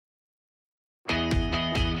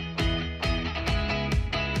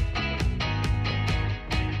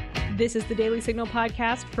This is the Daily Signal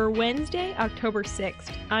podcast for Wednesday, October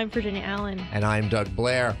 6th. I'm Virginia Allen. And I'm Doug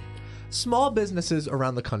Blair. Small businesses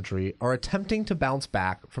around the country are attempting to bounce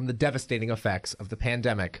back from the devastating effects of the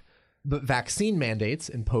pandemic. But vaccine mandates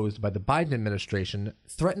imposed by the Biden administration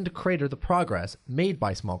threaten to crater the progress made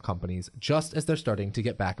by small companies just as they're starting to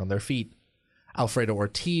get back on their feet. Alfredo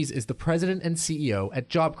Ortiz is the president and CEO at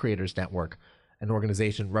Job Creators Network, an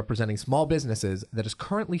organization representing small businesses that is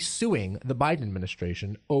currently suing the Biden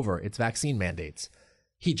administration over its vaccine mandates.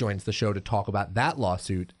 He joins the show to talk about that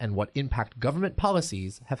lawsuit and what impact government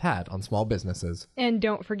policies have had on small businesses. And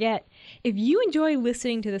don't forget, if you enjoy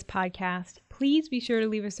listening to this podcast, please be sure to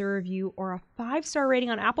leave us a review or a 5-star rating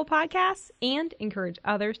on Apple Podcasts and encourage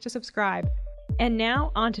others to subscribe. And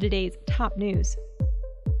now, on to today's top news.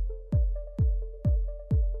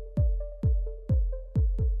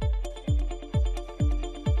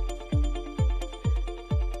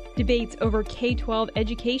 Debates over K-12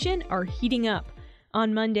 education are heating up.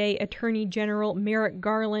 On Monday, Attorney General Merrick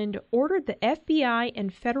Garland ordered the FBI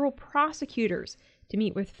and federal prosecutors to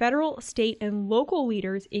meet with federal, state, and local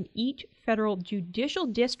leaders in each federal judicial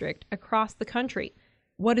district across the country.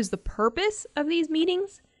 What is the purpose of these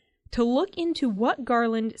meetings? To look into what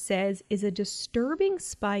Garland says is a disturbing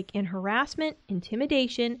spike in harassment,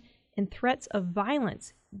 intimidation, and threats of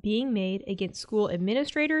violence being made against school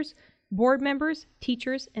administrators, board members,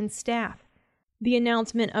 teachers, and staff. The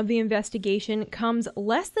announcement of the investigation comes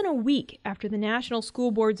less than a week after the National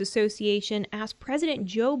School Boards Association asked President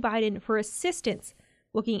Joe Biden for assistance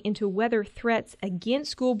looking into whether threats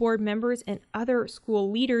against school board members and other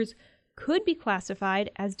school leaders could be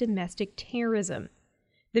classified as domestic terrorism.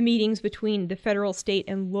 The meetings between the federal, state,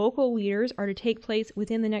 and local leaders are to take place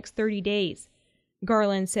within the next 30 days.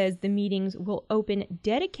 Garland says the meetings will open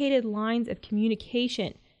dedicated lines of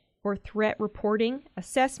communication for threat reporting,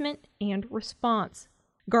 assessment, and response.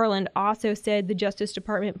 Garland also said the Justice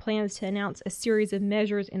Department plans to announce a series of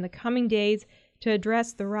measures in the coming days to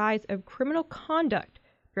address the rise of criminal conduct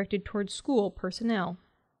directed towards school personnel.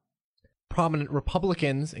 Prominent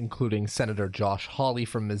Republicans, including Senator Josh Hawley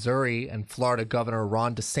from Missouri and Florida Governor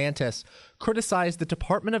Ron DeSantis, criticized the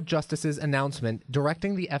Department of Justice's announcement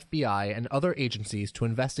directing the FBI and other agencies to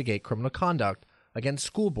investigate criminal conduct against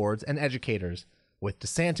school boards and educators, with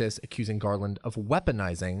DeSantis accusing Garland of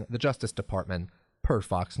weaponizing the Justice Department, per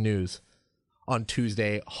Fox News. On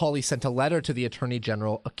Tuesday, Hawley sent a letter to the Attorney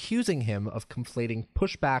General accusing him of conflating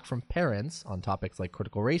pushback from parents on topics like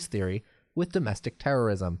critical race theory with domestic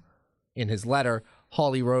terrorism. In his letter,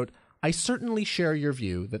 Hawley wrote, "I certainly share your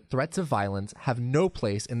view that threats of violence have no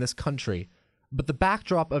place in this country, but the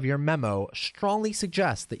backdrop of your memo strongly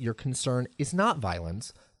suggests that your concern is not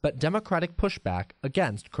violence, but democratic pushback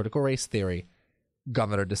against critical race theory."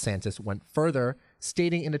 Governor DeSantis went further,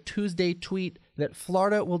 stating in a Tuesday tweet that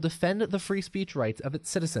Florida will defend the free speech rights of its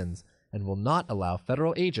citizens and will not allow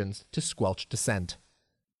federal agents to squelch dissent.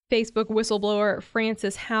 Facebook whistleblower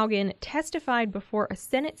Frances Haugen testified before a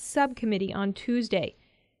Senate subcommittee on Tuesday.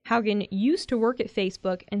 Haugen used to work at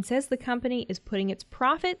Facebook and says the company is putting its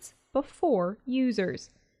profits before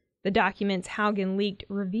users. The documents Haugen leaked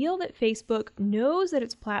reveal that Facebook knows that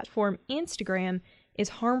its platform, Instagram, is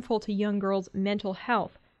harmful to young girls' mental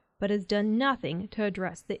health, but has done nothing to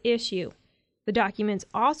address the issue. The documents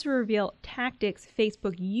also reveal tactics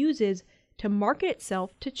Facebook uses to market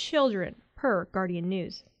itself to children, per Guardian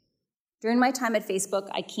News. During my time at Facebook,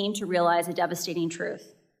 I came to realize a devastating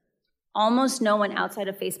truth. Almost no one outside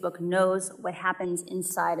of Facebook knows what happens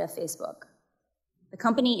inside of Facebook. The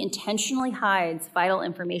company intentionally hides vital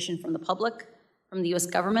information from the public, from the U.S.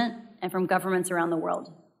 government, and from governments around the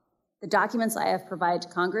world. The documents I have provided to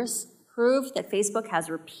Congress prove that Facebook has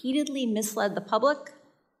repeatedly misled the public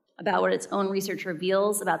about what its own research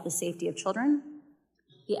reveals about the safety of children,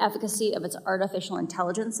 the efficacy of its artificial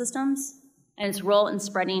intelligence systems, and its role in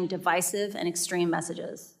spreading divisive and extreme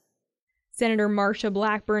messages. Senator Marsha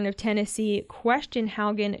Blackburn of Tennessee questioned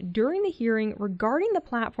Haugen during the hearing regarding the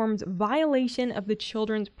platform's violation of the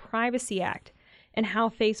Children's Privacy Act and how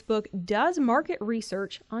Facebook does market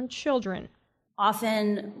research on children.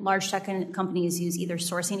 Often, large tech companies use either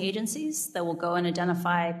sourcing agencies that will go and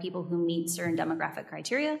identify people who meet certain demographic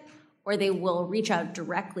criteria, or they will reach out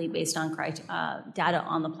directly based on data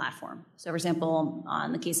on the platform. So, for example,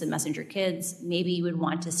 on the case of Messenger Kids, maybe you would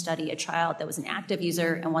want to study a child that was an active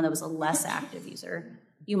user and one that was a less active user.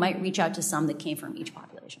 You might reach out to some that came from each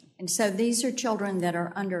population. And so these are children that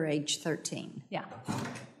are under age 13. Yeah.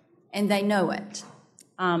 And they know it.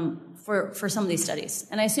 For some of these studies.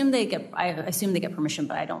 And I assume they get permission,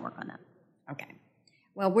 but I don't work on that. Okay.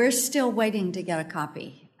 Well, we're still waiting to get a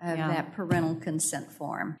copy of that parental consent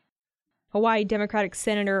form. Hawaii Democratic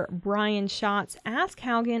Senator Brian Schatz asked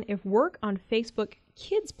Haugen if work on Facebook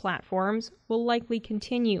Kids platforms will likely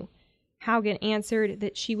continue. Haugen answered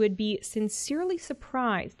that she would be sincerely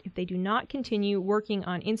surprised if they do not continue working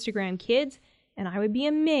on Instagram Kids, and I would be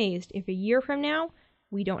amazed if a year from now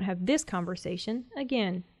we don't have this conversation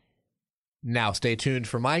again. Now stay tuned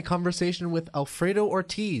for my conversation with Alfredo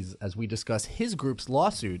Ortiz as we discuss his group's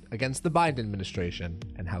lawsuit against the Biden administration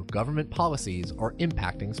and how government policies are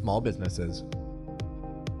impacting small businesses.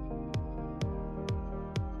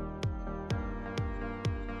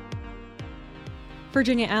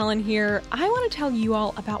 Virginia Allen here. I want to tell you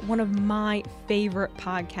all about one of my favorite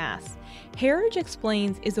podcasts. Heritage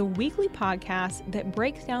Explains is a weekly podcast that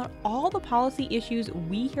breaks down all the policy issues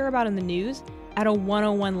we hear about in the news at a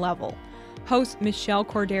 101 level. Hosts Michelle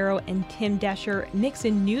Cordero and Tim Desher mix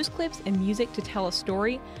in news clips and music to tell a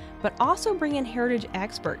story, but also bring in heritage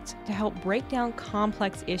experts to help break down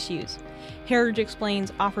complex issues. Heritage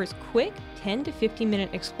Explains offers quick 10 to 15-minute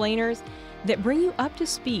explainers that bring you up to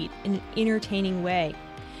speed in an entertaining way.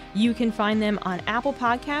 You can find them on Apple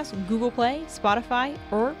Podcasts, Google Play, Spotify,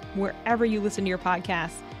 or wherever you listen to your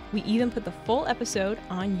podcasts. We even put the full episode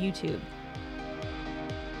on YouTube.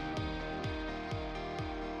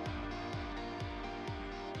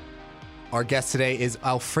 Our guest today is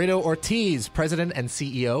Alfredo Ortiz, President and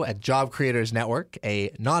CEO at Job Creators Network, a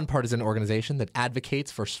nonpartisan organization that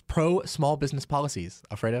advocates for pro-small business policies.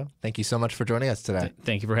 Alfredo, thank you so much for joining us today.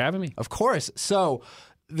 Thank you for having me. Of course. So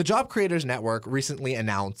the Job Creators Network recently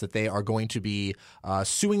announced that they are going to be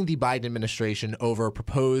suing the Biden administration over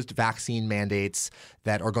proposed vaccine mandates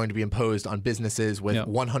that are going to be imposed on businesses with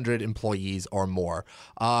 100 employees or more.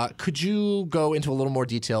 Could you go into a little more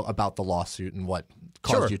detail about the lawsuit and what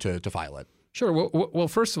caused you to file it? Sure. Well,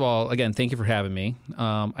 first of all, again, thank you for having me.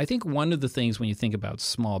 I think one of the things when you think about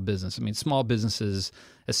small business, I mean, small businesses,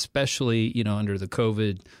 especially, under the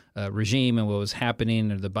COVID regime and what was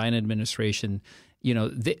happening under the Biden administration,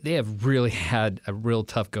 they have really had a real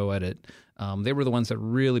tough go at it. They were the ones that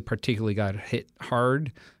really particularly got hit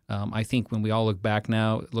hard. I think when we all look back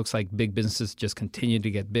now, it looks like big businesses just continue to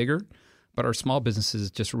get bigger. But our small businesses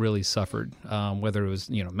just really suffered, whether it was,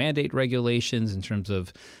 mandate regulations in terms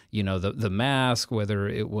of, the mask, whether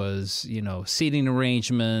it was, seating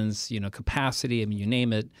arrangements, capacity, I mean, you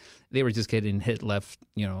name it, they were just getting hit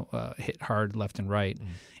hit hard left and right. Mm.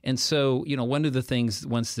 And so, one of the things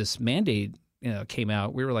once this mandate came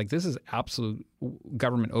out, we were like, this is absolute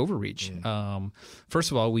government overreach.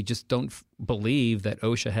 First of all, we just don't believe that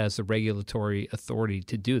OSHA has the regulatory authority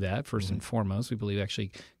to do that, first and foremost. We believe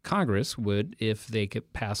actually Congress would if they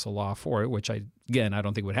could pass a law for it, which I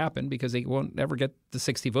don't think would happen because they won't ever get the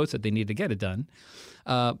 60 votes that they need to get it done.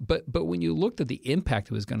 But when you looked at the impact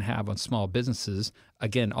it was going to have on small businesses,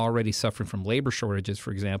 again, already suffering from labor shortages,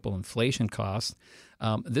 for example, inflation costs,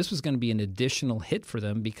 this was going to be an additional hit for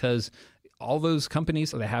them because all those companies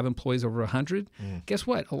that have employees over 100, guess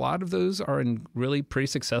what? A lot of those are in really pretty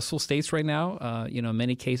successful states right now. In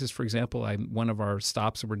many cases, for example, one of our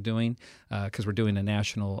stops that we're doing, because we're doing a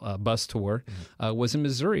national bus tour, was in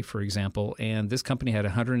Missouri, for example. And this company had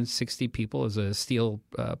 160 people as a steel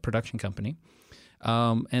production company.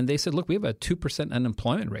 And they said, look, we have a 2%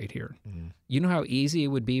 unemployment rate here. You know how easy it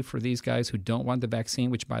would be for these guys who don't want the vaccine,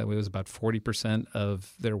 which, by the way, was about 40%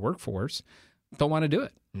 of their workforce, don't want to do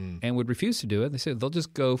it and would refuse to do it. They said they'll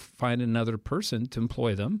just go find another person to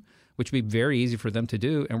employ them, which would be very easy for them to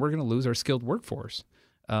do, and we're going to lose our skilled workforce.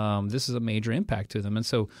 This is a major impact to them. And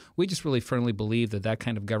so we just really firmly believe that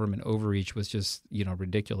kind of government overreach was just,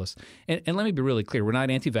 ridiculous. And let me be really clear. We're not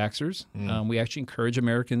anti-vaxxers. We actually encourage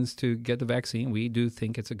Americans to get the vaccine. We do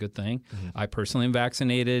think it's a good thing. I personally am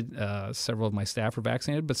vaccinated. Several of my staff are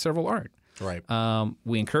vaccinated, but several aren't. Right.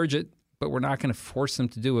 We encourage it, but we're not going to force them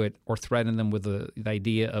to do it or threaten them with the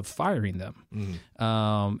idea of firing them.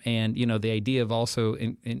 And, the idea of also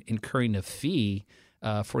incurring a fee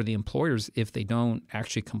for the employers if they don't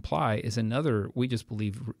actually comply is another, we just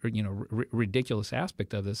believe, ridiculous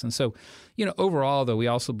aspect of this. And so, overall, though, we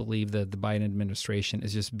also believe that the Biden administration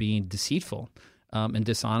is just being deceitful and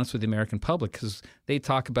dishonest with the American public because they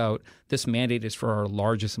talk about this mandate is for our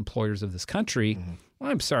largest employers of this country.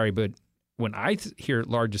 Well, I'm sorry, but when I hear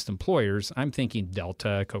largest employers, I'm thinking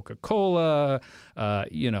Delta, Coca-Cola,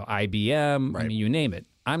 IBM, right. I mean, you name it.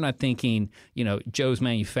 I'm not thinking, Joe's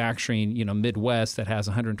Manufacturing, Midwest that has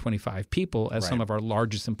 125 people as some of our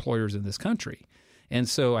largest employers in this country. And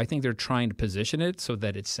so I think they're trying to position it so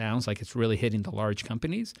that it sounds like it's really hitting the large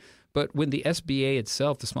companies. But when the SBA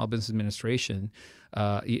itself, the Small Business Administration,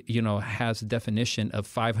 has a definition of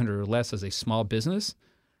 500 or less as a small business,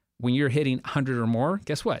 when you're hitting 100 or more,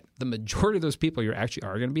 guess what? The majority of those people you actually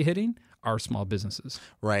are going to be hitting are small businesses.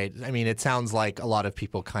 Right. I mean, it sounds like a lot of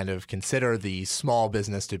people kind of consider the small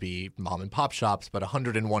business to be mom and pop shops, but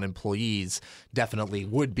 101 employees definitely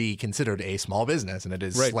would be considered a small business, and it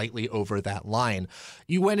is slightly over that line.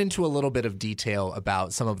 You went into a little bit of detail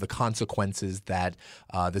about some of the consequences that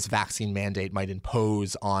this vaccine mandate might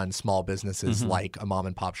impose on small businesses like a mom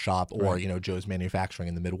and pop shop or, Joe's Manufacturing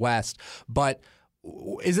in the Midwest. But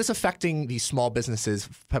is this affecting these small businesses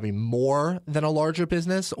probably more than a larger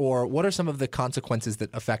business, or what are some of the consequences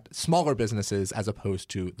that affect smaller businesses as opposed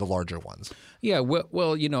to the larger ones? Yeah,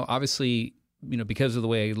 well, obviously, because of the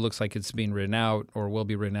way it looks like it's being written out or will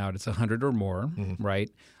be written out, it's 100 or more,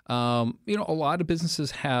 right? A lot of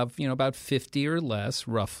businesses have, about 50 or less,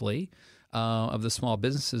 roughly, of the small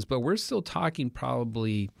businesses, but we're still talking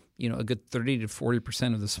probably, a good 30 to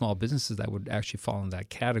 40% of the small businesses that would actually fall in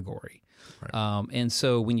that category. Right. And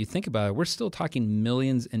so when you think about it, we're still talking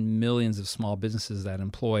millions and millions of small businesses that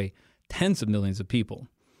employ tens of millions of people.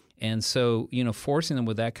 And so, forcing them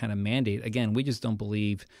with that kind of mandate, again, we just don't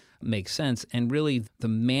believe makes sense. And really the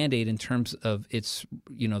mandate in terms of its,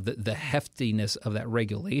 the heftiness of that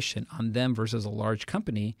regulation on them versus a large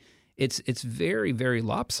company, it's very, very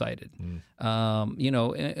lopsided.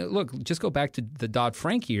 Look, just go back to the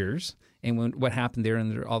Dodd-Frank years and what happened there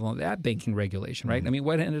under all of that banking regulation, right? I mean,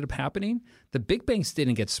 what ended up happening? The big banks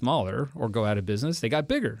didn't get smaller or go out of business. They got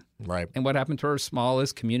bigger. Right. And what happened to our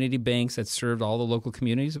smallest community banks that served all the local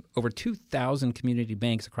communities? Over 2,000 community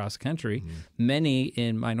banks across the country, many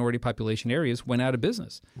in minority population areas, went out of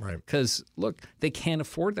business. Right. Because, look, they can't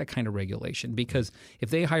afford that kind of regulation because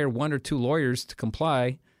if they hire one or two lawyers to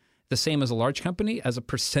comply, the same as a large company, as a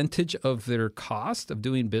percentage of their cost of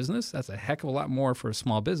doing business, that's a heck of a lot more for a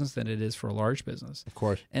small business than it is for a large business. Of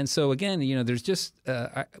course. And so again, there's just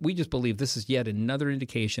we just believe this is yet another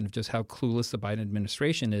indication of just how clueless the Biden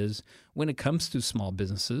administration is when it comes to small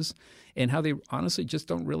businesses and how they honestly just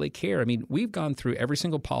don't really care. I mean, we've gone through every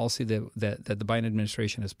single policy that the Biden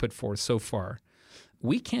administration has put forth so far.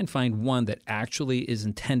 We can't find one that actually is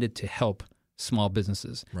intended to help small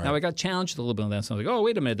businesses. Right. Now, I got challenged a little bit on that. So I was like, oh,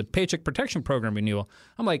 wait a minute, the Paycheck Protection Program renewal.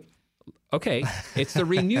 I'm like, okay, it's the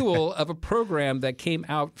renewal of a program that came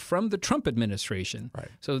out from the Trump administration. Right.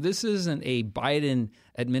 So this isn't a Biden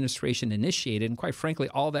administration initiated. And quite frankly,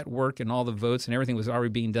 all that work and all the votes and everything was already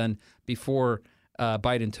being done before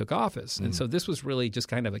Biden took office. And so this was really just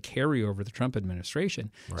kind of a carryover of the Trump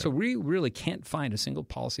administration. Right. So we really can't find a single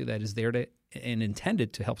policy that is there to and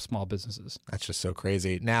intended to help small businesses. That's just so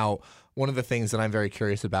crazy. Now, one of the things that I'm very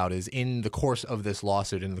curious about is in the course of this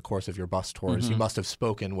lawsuit, in the course of your bus tours, you must have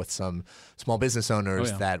spoken with some small business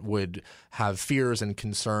owners that would have fears and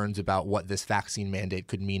concerns about what this vaccine mandate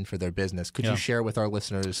could mean for their business. Could you share with our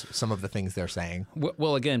listeners some of the things they're saying?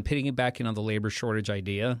 Well, again, piggybacking on the labor shortage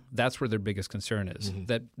idea, that's where their biggest concern is,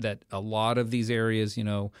 that a lot of these areas,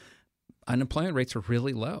 unemployment rates are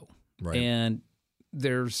really low. Right. And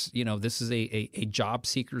there's, this is a job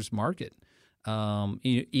seekers market.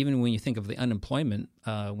 Even when you think of the unemployment,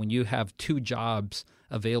 when you have 2 jobs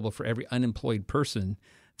available for every unemployed person,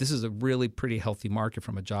 this is a really pretty healthy market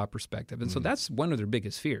from a job perspective. And so that's one of their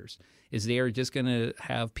biggest fears is they are just going to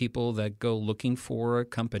have people that go looking for a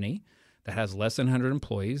company that has less than 100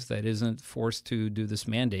 employees that isn't forced to do this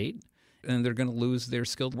mandate, and they're going to lose their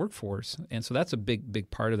skilled workforce. And so that's a big,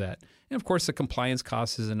 big part of that. And of course, the compliance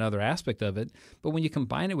cost is another aspect of it. But when you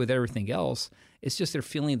combine it with everything else, it's just they're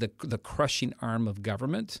feeling the crushing arm of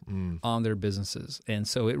government on their businesses. And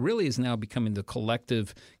so it really is now becoming the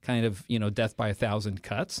collective kind of, death by 1,000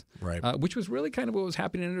 cuts, right. Which was really kind of what was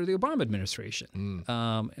happening under the Obama administration,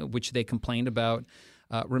 which they complained about.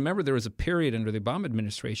 Remember, there was a period under the Obama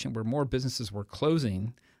administration where more businesses were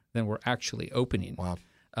closing than were actually opening. Wow.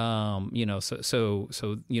 So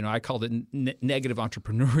I called it negative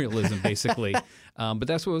entrepreneurialism, basically. But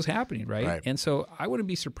that's what was happening, right? And so I wouldn't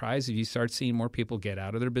be surprised if you start seeing more people get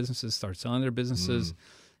out of their businesses, start selling their businesses.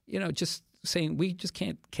 Just saying we just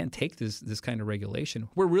can't take this kind of regulation.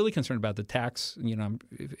 We're really concerned about the tax.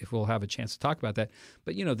 If we'll have a chance to talk about that.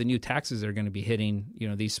 But the new taxes that are going to be hitting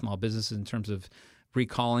these small businesses in terms of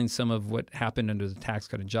recalling some of what happened under the Tax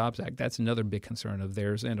Cut and Jobs Act. That's another big concern of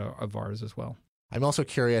theirs and of ours as well. I'm also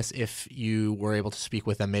curious if you were able to speak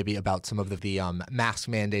with them maybe about some of the mask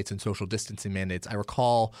mandates and social distancing mandates. I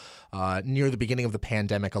recall near the beginning of the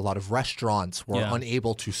pandemic, a lot of restaurants were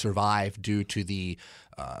unable to survive due to the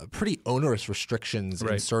pretty onerous restrictions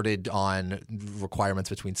inserted on requirements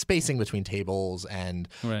between spacing between tables and,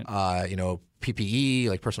 PPE,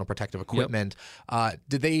 like personal protective equipment.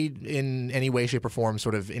 Did they in any way, shape, or form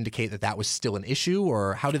sort of indicate that that was still an issue,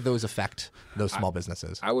 or how did those affect those small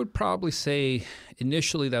businesses? I would probably say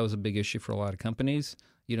initially that was a big issue for a lot of companies.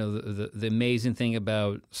 You know, the amazing thing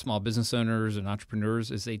about small business owners and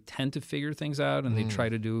entrepreneurs is they tend to figure things out, and they try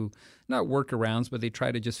to do not workarounds, but they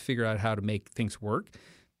try to just figure out how to make things work.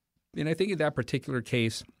 And I think in that particular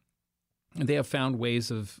case, they have found ways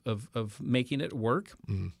of making it work.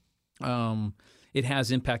 It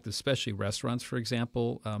has impacted especially restaurants, for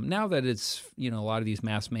example. Now that it's, a lot of these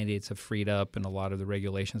mask mandates have freed up and a lot of the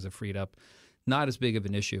regulations have freed up, not as big of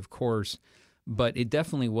an issue, of course, but it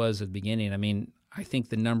definitely was at the beginning. I mean, I think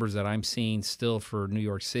the numbers that I'm seeing still for New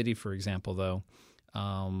York City, for example, though,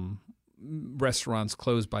 restaurants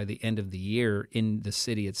closed by the end of the year in the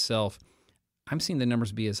city itself, I'm seeing the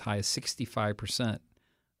numbers be as high as 65%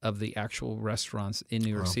 of the actual restaurants in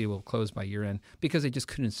New York City will close by year end because they just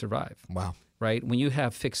couldn't survive. Wow. Right? When you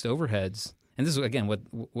have fixed overheads, and this is, again,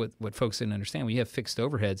 what folks didn't understand, when you have fixed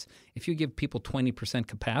overheads, if you give people 20%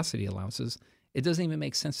 capacity allowances, it doesn't even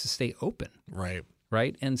make sense to stay open. Right.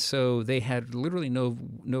 Right? And so they had literally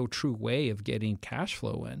no true way of getting cash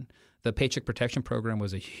flow in. The Paycheck Protection Program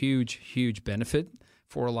was a huge, huge benefit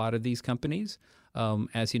for a lot of these companies.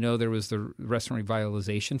 As you know, there was the Restaurant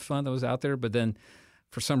Revitalization Fund that was out there, but then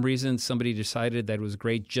for some reason, somebody decided that it was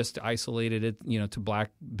great just to isolate it, to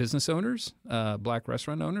black business owners, black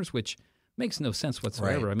restaurant owners, which makes no sense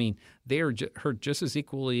whatsoever. Right. I mean, they are hurt just as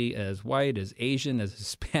equally as white, as Asian, as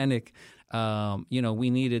Hispanic. We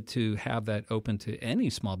needed to have that open to any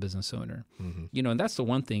small business owner. And that's the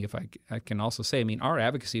one thing, if I can also say, I mean, our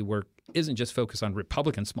advocacy work isn't just focused on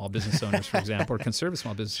Republican small business owners, for example, or conservative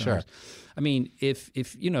small business owners. I mean, if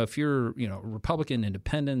you're Republican,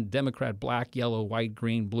 Independent, Democrat, black, yellow, white,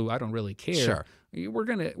 green, blue, I don't really care. We're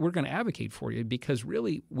gonna advocate for you because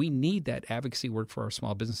really we need that advocacy work for our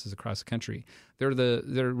small businesses across the country. They're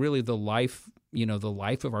really the life, the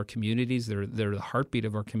life of our communities. They're the heartbeat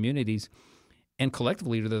of our communities, and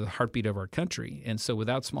collectively they're the heartbeat of our country. And so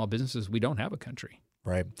without small businesses, we don't have a country.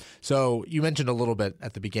 Right. So you mentioned a little bit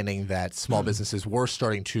at the beginning that small businesses were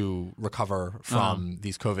starting to recover from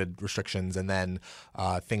these COVID restrictions, and then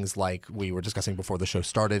things like we were discussing before the show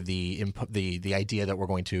started, the idea that we're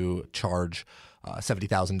going to charge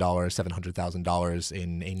 $70,000, $700,000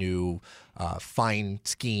 in a new fine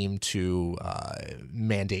scheme to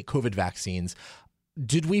mandate COVID vaccines.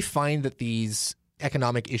 Did we find that these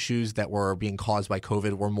economic issues that were being caused by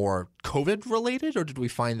COVID were more COVID related, or did we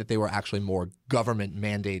find that they were actually more government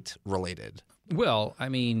mandate related? Well, I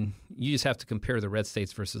mean, you just have to compare the red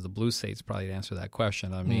states versus the blue states probably to answer that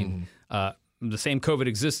question. I mean, the same COVID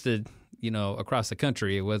existed, across the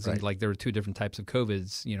country. It wasn't like there were two different types of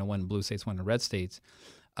COVIDs, one in blue states, one in red states.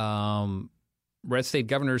 Red state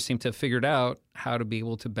governors seem to have figured out how to be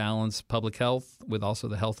able to balance public health with also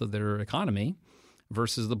the health of their economy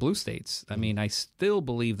versus the blue states. I mean, I still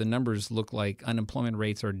believe the numbers look like unemployment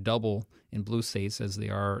rates are double in blue states as they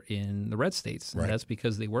are in the red states. And that's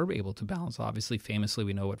because they were able to balance. Obviously, famously,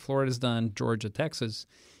 we know what Florida's done, Georgia, Texas,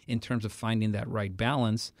 in terms of finding that right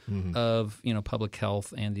balance of, public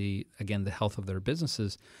health and the health of their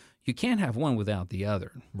businesses. You can't have one without the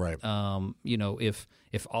other. Right.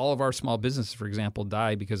 If all of our small businesses, for example,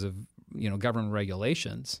 die because of, government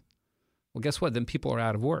regulations, well, guess what? Then people are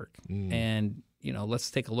out of work. And let's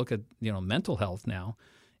take a look at, mental health now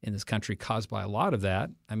in this country caused by a lot of that.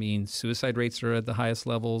 I mean, suicide rates are at the highest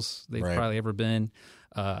levels they've probably ever been.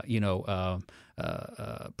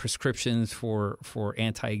 Prescriptions for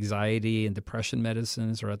anti-anxiety and depression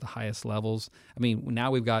medicines are at the highest levels. I mean, now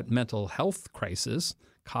we've got mental health crisis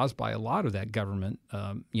caused by a lot of that government,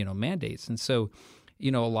 mandates. And so, a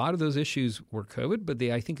lot of those issues were COVID, but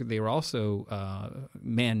I think they were also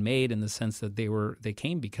man-made in the sense that they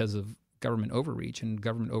came because of government overreach and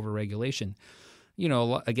government overregulation.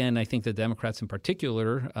 Again, I think the Democrats in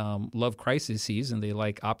particular love crises, and they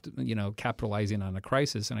like capitalizing on a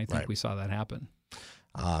crisis, and I think we saw that happen.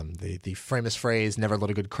 The famous phrase, never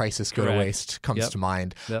let a good crisis go to waste, comes to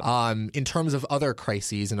mind. In terms of other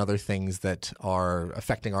crises and other things that are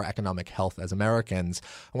affecting our economic health as Americans,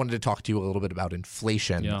 I wanted to talk to you a little bit about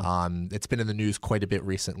inflation. It's been in the news quite a bit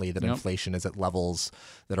recently that inflation is at levels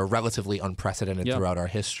that are relatively unprecedented throughout our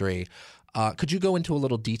history. Could you go into a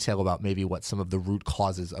little detail about maybe what some of the root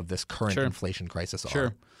causes of this current inflation crisis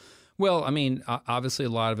are? Well, I mean, obviously a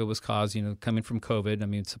lot of it was caused, coming from COVID. I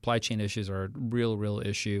mean, supply chain issues are a real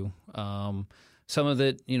issue. Some of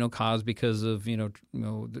it, caused because of,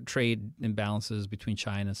 the trade imbalances between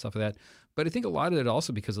China and stuff like that. But I think a lot of it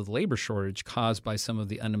also because of the labor shortage caused by some of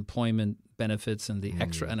the unemployment benefits and the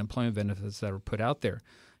extra unemployment benefits that were put out there.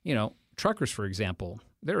 truckers, for example,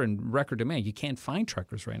 they're in record demand. You can't find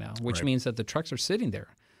truckers right now, which means that the trucks are sitting there.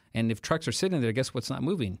 And if trucks are sitting there, guess what's not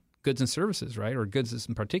moving? Goods and services, right? Or goods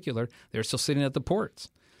in particular, they're still sitting at the ports.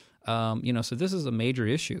 So this is a major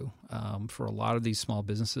issue for a lot of these small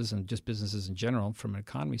businesses and just businesses in general from an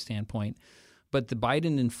economy standpoint. But the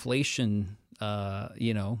Biden inflation,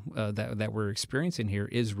 that we're experiencing here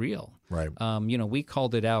is real. Right. We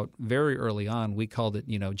called it out very early on. We called it,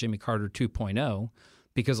 Jimmy Carter 2.0,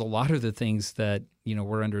 because a lot of the things that,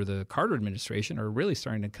 were under the Carter administration are really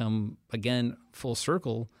starting to come again full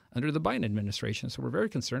circle under the Biden administration. So we're very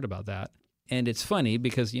concerned about that. And it's funny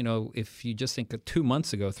because, if you just think of 3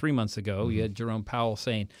 months ago, you had Jerome Powell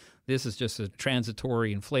saying this is just a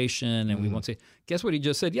transitory inflation and we won't see. Guess what he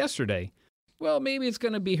just said yesterday? Well, maybe it's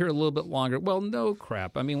going to be here a little bit longer. Well, no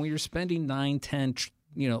crap. I mean, when you're spending 9, 10,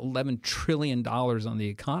 $11 trillion on the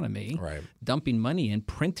economy, dumping money and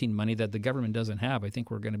printing money that the government doesn't have, I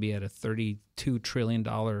think we're going to be at a $32 trillion,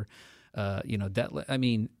 debt. I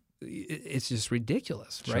mean, it's just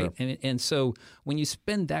ridiculous, right? And so when you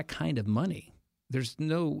spend that kind of money, there's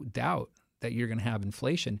no doubt that you're going to have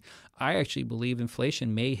inflation. I actually believe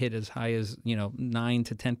inflation may hit as high as 9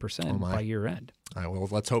 to 10% by year end. Well,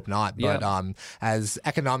 let's hope not. But as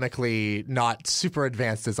economically not super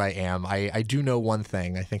advanced as I am, I do know one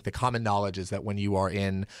thing. I think the common knowledge is that when you are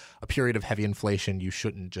in a period of heavy inflation, you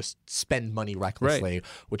shouldn't just spend money recklessly,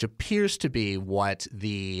 which appears to be what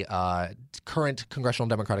the current congressional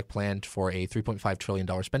Democratic plan for a $3.5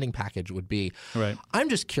 trillion spending package would be. Right. I'm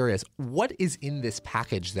just curious, what is in this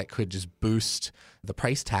package that could just boost the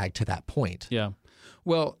price tag to that point? Yeah.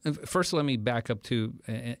 Well, first let me back up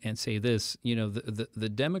and say this.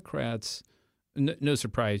 The Democrats, no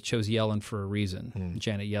surprise, chose Yellen for a reason,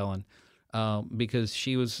 Janet Yellen, because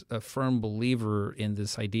she was a firm believer in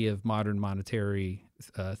this idea of modern monetary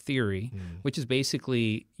theory, which is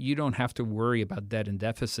basically you don't have to worry about debt and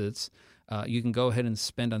deficits. You can go ahead and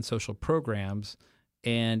spend on social programs,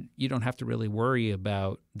 and you don't have to really worry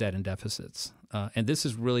about debt and deficits. And this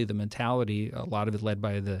is really the mentality, a lot of it led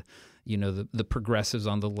by the progressives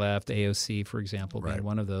on the left, AOC, for example, being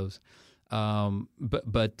one of those.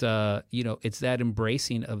 But it's that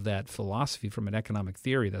embracing of that philosophy from an economic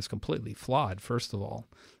theory that's completely flawed, first of all.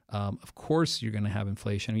 Of course, you're going to have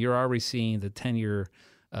inflation. You're already seeing the 10-year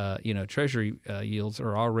Treasury yields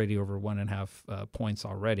are already over 1.5 points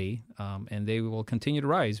already, and they will continue to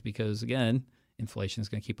rise because, again, inflation is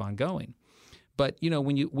going to keep on going. But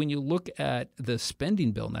when you look at the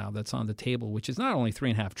spending bill now that's on the table, which is not only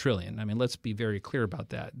 $3.5 trillion. I mean, let's be very clear about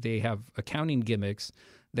that. They have accounting gimmicks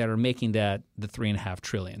that are making that the $3.5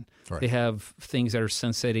 trillion. Right. They have things that are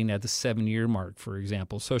sunsetting at the 7-year mark, for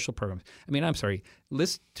example, social programs. I mean, I'm sorry.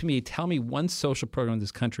 Tell me one social program in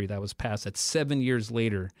this country that was passed that 7 years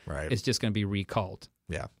later is just going to be recalled.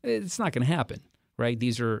 Yeah, it's not going to happen, right?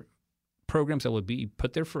 These are programs that will be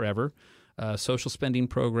put there forever. Social spending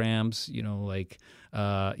programs,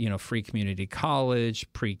 free community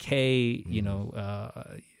college, pre-K,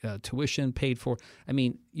 tuition paid for. I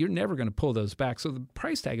mean, you're never going to pull those back. So the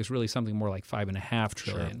price tag is really something more like $5.5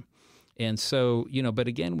 trillion. Sure. And so, but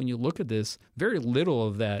again, when you look at this, very little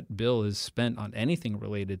of that bill is spent on anything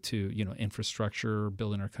related to, infrastructure,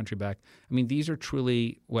 building our country back. I mean, these are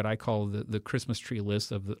truly what I call the Christmas tree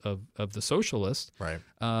list of the socialists. Right.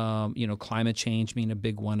 Climate change being a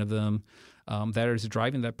big one of them. That is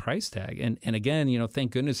driving that price tag. And again,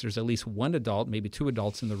 thank goodness there's at least one adult, maybe two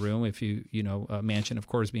adults in the room, if Manchin, of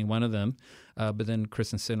course, being one of them, but then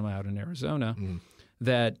Kristen Sinema out in Arizona,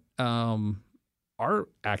 that are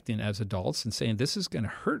acting as adults and saying this is going to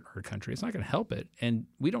hurt our country. It's not going to help it. And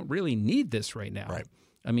we don't really need this right now. Right.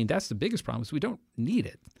 I mean, that's the biggest problem is we don't need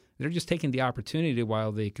it. They're just taking the opportunity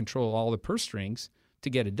while they control all the purse strings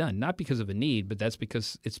to get it done. Not because of a need, but it's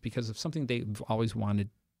because of something they've always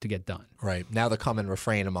wanted to get done. Right. Now the common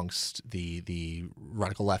refrain amongst the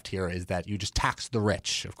radical left here is that you just tax the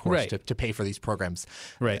rich, of course, to pay for these programs.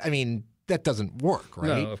 Right. I mean, that doesn't work,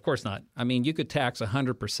 right? No, of course not. I mean, you could tax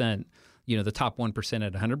 100%, the top 1%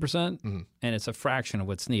 at 100%, and it's a fraction of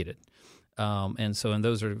what's needed. And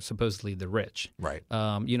those are supposedly the rich. Right.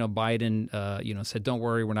 Biden, said, don't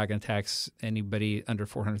worry, we're not going to tax anybody under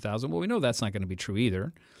 $400,000. Well, we know that's not going to be true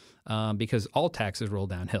either because all taxes roll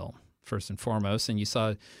downhill, first and foremost. And you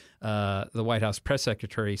saw the White House press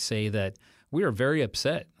secretary say that we are very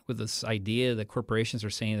upset with this idea that corporations are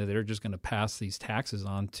saying that they're just going to pass these taxes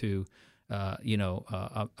on to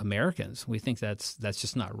Americans. We think that's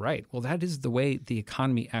just not right. Well, that is the way the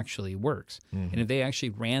economy actually works. And if they actually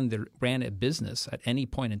ran a business at any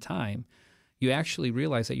point in time, you actually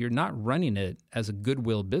realize that you're not running it as a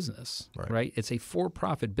goodwill business, right? It's a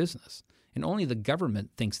for-profit business. And only the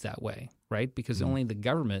government thinks that way, right? Because only the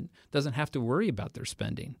government doesn't have to worry about their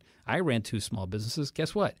spending. I ran 2 small businesses.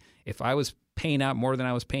 Guess what? If I was paying out more than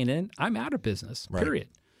I was paying in, I'm out of business, period.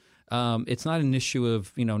 It's not an issue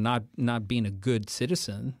of, not being a good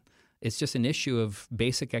citizen. It's just an issue of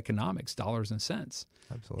basic economics, dollars and cents.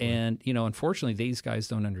 Absolutely. And, unfortunately, these guys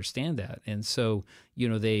don't understand that. And so,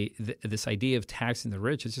 this idea of taxing the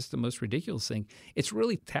rich is just the most ridiculous thing. It's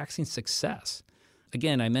really taxing success.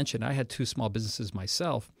 Again, I mentioned I had 2 small businesses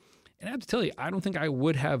myself. And I have to tell you, I don't think I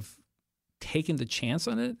would have taken the chance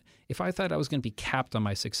on it if I thought I was going to be capped on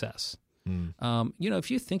my success. If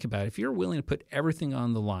you think about it, if you're willing to put everything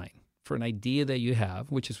on the line for an idea that you have,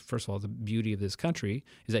 which is, first of all, the beauty of this country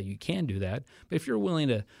is that you can do that. But if you're willing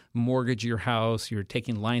to mortgage your house, you're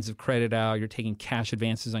taking lines of credit out, you're taking cash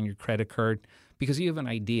advances on your credit card because you have an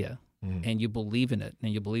idea and you believe in it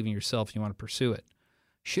and you believe in yourself and you want to pursue it,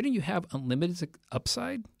 shouldn't you have unlimited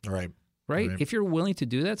upside? Right. If you're willing to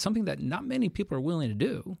do that, something that not many people are willing to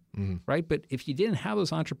do, right? But if you didn't have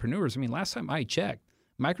those entrepreneurs, last time I checked,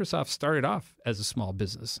 Microsoft started off as a small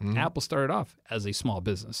business. Apple started off as a small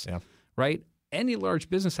business, right? Any large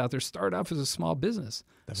business out there started off as a small business.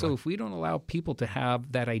 Definitely. So if we don't allow people to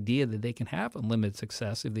have that idea that they can have unlimited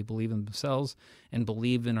success if they believe in themselves and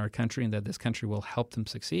believe in our country and that this country will help them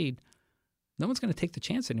succeed, no one's going to take the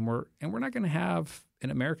chance anymore, and we're not going to have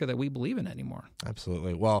an America that we believe in anymore.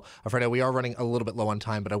 Absolutely. Well, Alfredo, we are running a little bit low on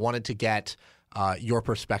time, but I wanted to get your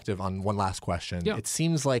perspective on one last question. Yeah. It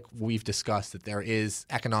seems like we've discussed that there is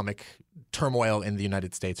economic turmoil in the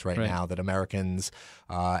United States right now, that Americans'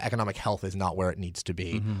 economic health is not where it needs to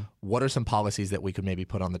be. What are some policies that we could maybe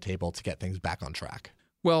put on the table to get things back on track?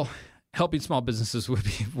 Well, helping small businesses would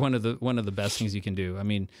be one of the best things you can do.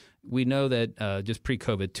 We know that just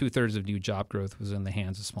pre-COVID, 2/3 of new job growth was in the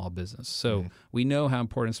hands of small business. So we know how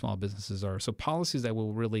important small businesses are. So policies that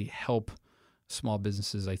will really help small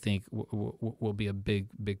businesses, I think, will be a big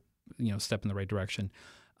step in the right direction.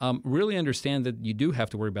 Really understand that you do have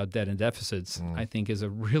to worry about debt and deficits, I think is a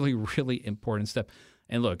really, really important step.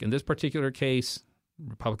 And look, in this particular case,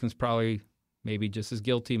 Republicans probably maybe just as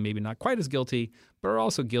guilty, maybe not quite as guilty, but are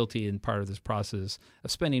also guilty in part of this process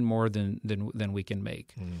of spending more than we can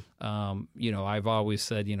make. I've always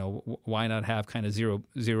said, why not have kind of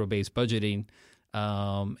zero-based budgeting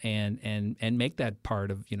and make that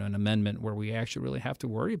part of an amendment where we actually really have to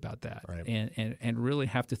worry about that and really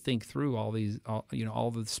have to think through all the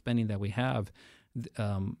spending that we have.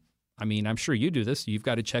 I'm sure you do this. You've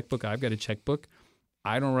got a checkbook. I've got a checkbook.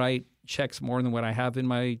 I don't write checks more than what I have in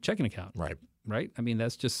my checking account. Right.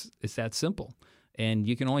 It's that simple. And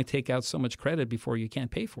you can only take out so much credit before you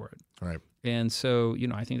can't pay for it. Right. And so,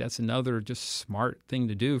 I think that's another just smart thing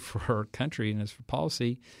to do for our country and as for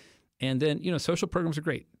policy. And then, social programs are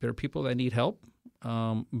great. There are people that need help.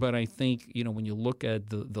 But I think, when you look at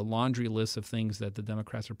the laundry list of things that the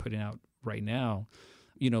Democrats are putting out right now,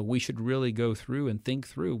 we should really go through and think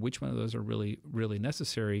through which one of those are really, really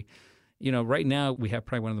necessary. Right now we have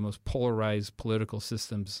probably one of the most polarized political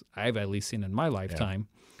systems I've at least seen in my lifetime.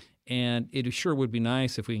 Yeah. And it sure would be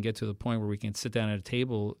nice if we can get to the point where we can sit down at a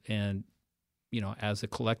table and, as a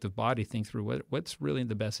collective body, think through what's really in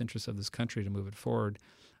the best interest of this country to move it forward.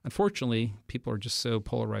 Unfortunately, people are just so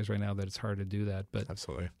polarized right now that it's hard to do that. But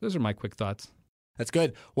absolutely, those are my quick thoughts. That's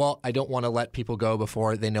good. Well, I don't want to let people go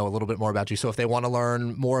before they know a little bit more about you. So if they want to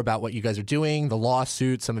learn more about what you guys are doing, the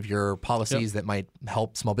lawsuit, some of your policies that might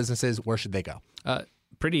help small businesses, where should they go?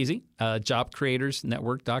 Pretty easy.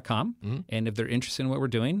 Jobcreatorsnetwork.com. And if they're interested in what we're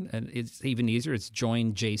doing, and it's even easier, it's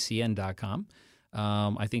joinjcn.com.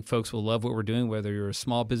 I think folks will love what we're doing, whether you're a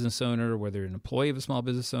small business owner, whether you're an employee of a small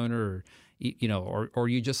business owner, or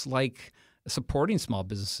you just like supporting small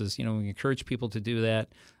businesses. We encourage people to do that.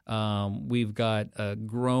 We've got a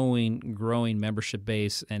growing membership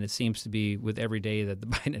base, and it seems to be with every day that the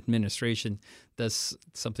Biden administration does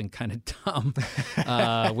something kind of dumb,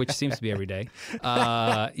 which seems to be every day.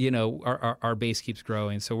 Our base keeps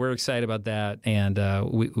growing, so we're excited about that, and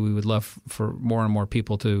we would love for more and more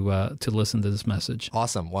people to listen to this message.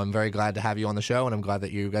 Awesome. Well, I'm very glad to have you on the show, and I'm glad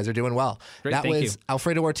that you guys are doing well. Great, that thank was you.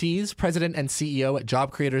 Alfredo Ortiz, President and CEO at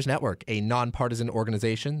Job Creators Network, a nonpartisan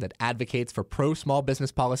organization that advocates for pro-small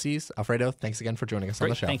business policies. Alfredo, thanks again for joining us on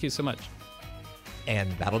the show. Thank you so much.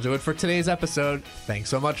 And that'll do it for today's episode. Thanks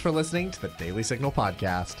so much for listening to the Daily Signal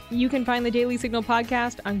podcast. You can find the Daily Signal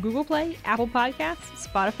podcast on Google Play, Apple Podcasts,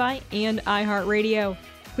 Spotify, and iHeartRadio.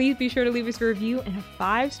 Please be sure to leave us a review and a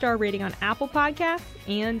 5-star rating on Apple Podcasts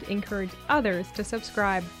and encourage others to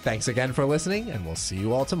subscribe. Thanks again for listening, and we'll see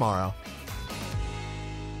you all tomorrow.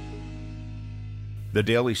 The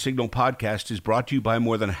Daily Signal podcast is brought to you by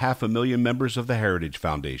more than 500,000 members of the Heritage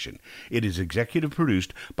Foundation. It is executive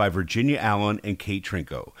produced by Virginia Allen and Kate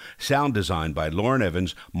Trinko. Sound designed by Lauren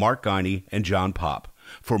Evans, Mark Guiney, and John Pop.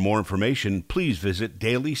 For more information, please visit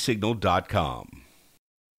dailysignal.com.